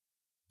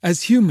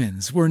As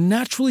humans, we're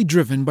naturally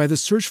driven by the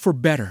search for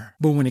better.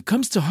 But when it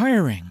comes to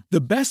hiring,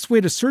 the best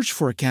way to search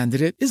for a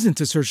candidate isn't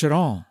to search at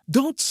all.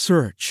 Don't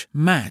search,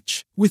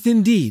 match with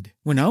Indeed.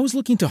 When I was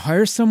looking to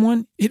hire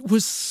someone, it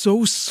was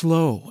so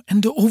slow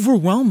and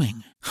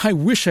overwhelming. I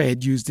wish I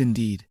had used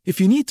Indeed.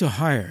 If you need to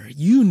hire,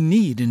 you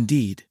need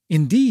Indeed.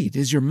 Indeed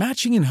is your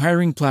matching and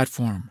hiring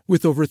platform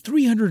with over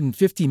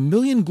 350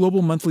 million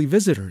global monthly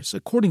visitors,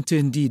 according to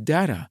Indeed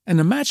data, and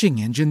a matching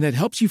engine that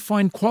helps you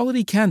find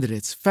quality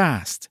candidates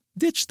fast.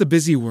 Ditch the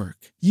busy work.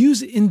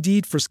 Use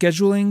Indeed for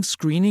scheduling,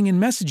 screening,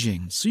 and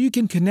messaging so you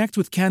can connect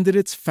with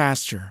candidates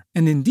faster.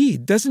 And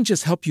Indeed doesn't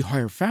just help you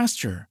hire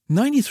faster.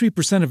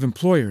 93% of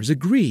employers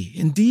agree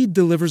Indeed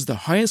delivers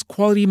the highest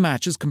quality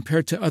matches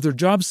compared to other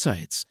job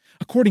sites,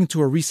 according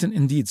to a recent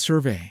Indeed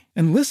survey.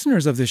 And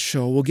listeners of this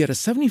show will get a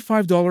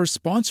 $75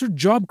 sponsored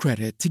job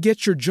credit to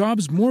get your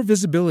jobs more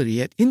visibility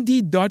at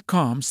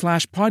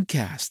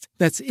Indeed.com/podcast.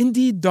 That's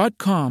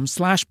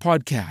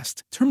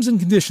Indeed.com/podcast. Terms and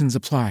conditions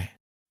apply.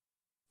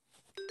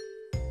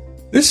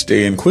 This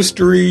day in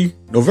history,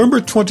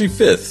 November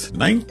 25th,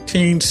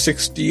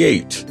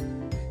 1968.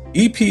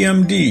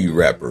 EPMD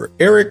rapper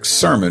Erick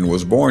Sermon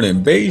was born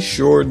in Bay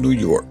Shore, New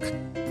York.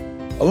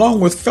 Along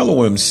with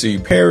fellow MC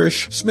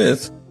Parrish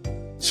Smith,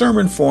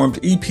 Sermon formed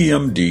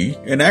EPMD,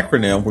 an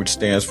acronym which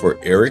stands for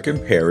Erick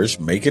and Parrish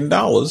Making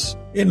Dollars,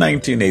 in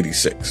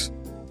 1986.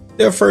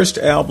 Their first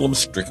album,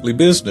 Strictly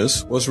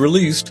Business, was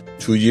released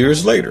 2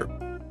 years later.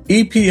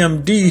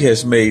 EPMD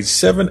has made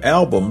 7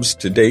 albums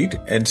to date,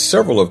 and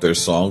several of their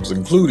songs,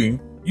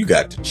 including You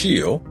Got to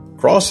Chill,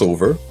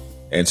 Crossover,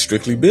 and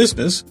Strictly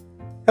Business,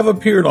 have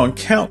appeared on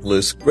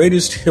countless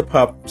greatest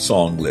hip-hop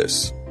song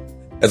lists.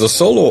 As a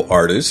solo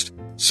artist,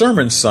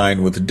 Sermon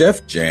signed with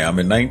Def Jam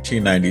in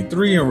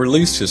 1993 and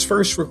released his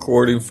first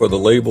recording for the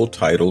label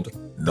titled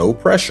No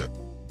Pressure.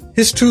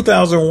 His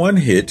 2001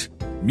 hit,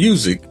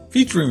 Music,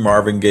 featuring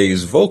Marvin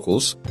Gaye's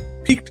vocals,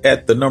 peaked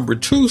at the number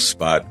 2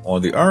 spot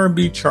on the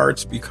R&B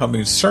charts,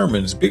 becoming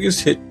Sermon's biggest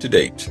hit to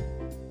date.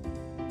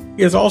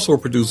 He has also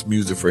produced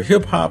music for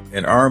hip-hop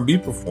and R&B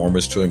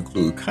performers to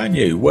include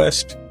Kanye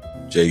West,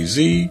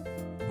 Jay-Z,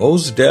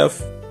 Mos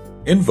Def,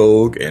 En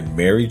Vogue, and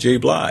Mary J.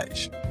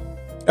 Blige.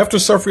 After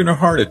suffering a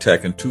heart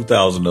attack in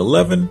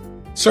 2011,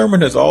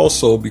 Sermon has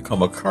also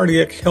become a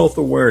cardiac health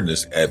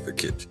awareness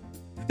advocate.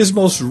 His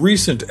most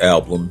recent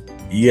album,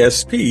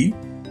 ESP,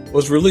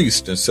 was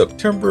released in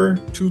September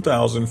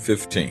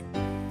 2015.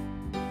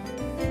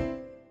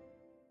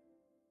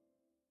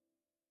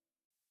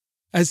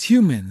 As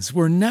humans,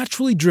 we're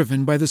naturally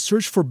driven by the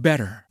search for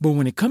better. But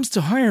when it comes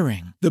to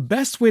hiring, the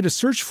best way to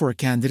search for a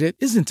candidate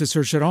isn't to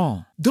search at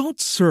all.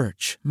 Don't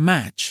search,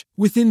 match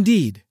with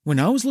Indeed. When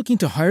I was looking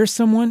to hire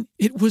someone,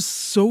 it was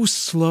so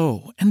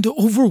slow and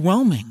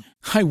overwhelming.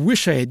 I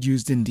wish I had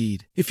used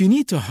Indeed. If you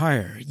need to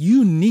hire,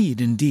 you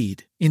need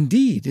Indeed.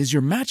 Indeed is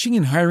your matching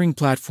and hiring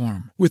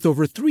platform with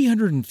over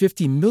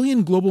 350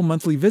 million global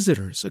monthly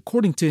visitors,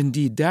 according to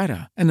Indeed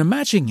data, and a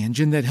matching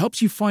engine that helps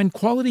you find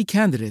quality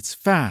candidates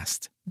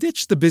fast.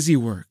 Ditch the busy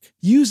work.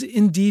 Use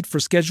Indeed for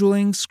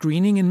scheduling,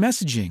 screening, and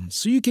messaging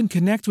so you can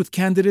connect with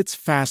candidates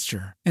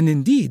faster. And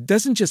Indeed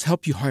doesn't just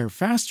help you hire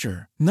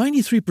faster.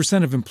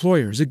 93% of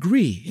employers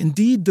agree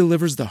Indeed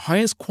delivers the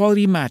highest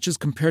quality matches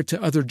compared to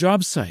other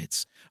job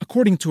sites,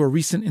 according to a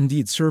recent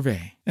Indeed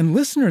survey. And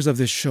listeners of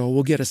this show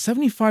will get a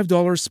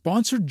 $75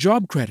 sponsored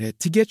job credit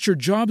to get your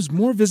jobs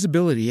more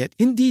visibility at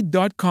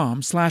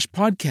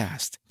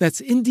Indeed.com/podcast. That's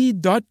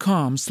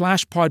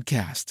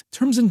Indeed.com/podcast.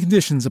 Terms and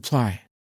conditions apply.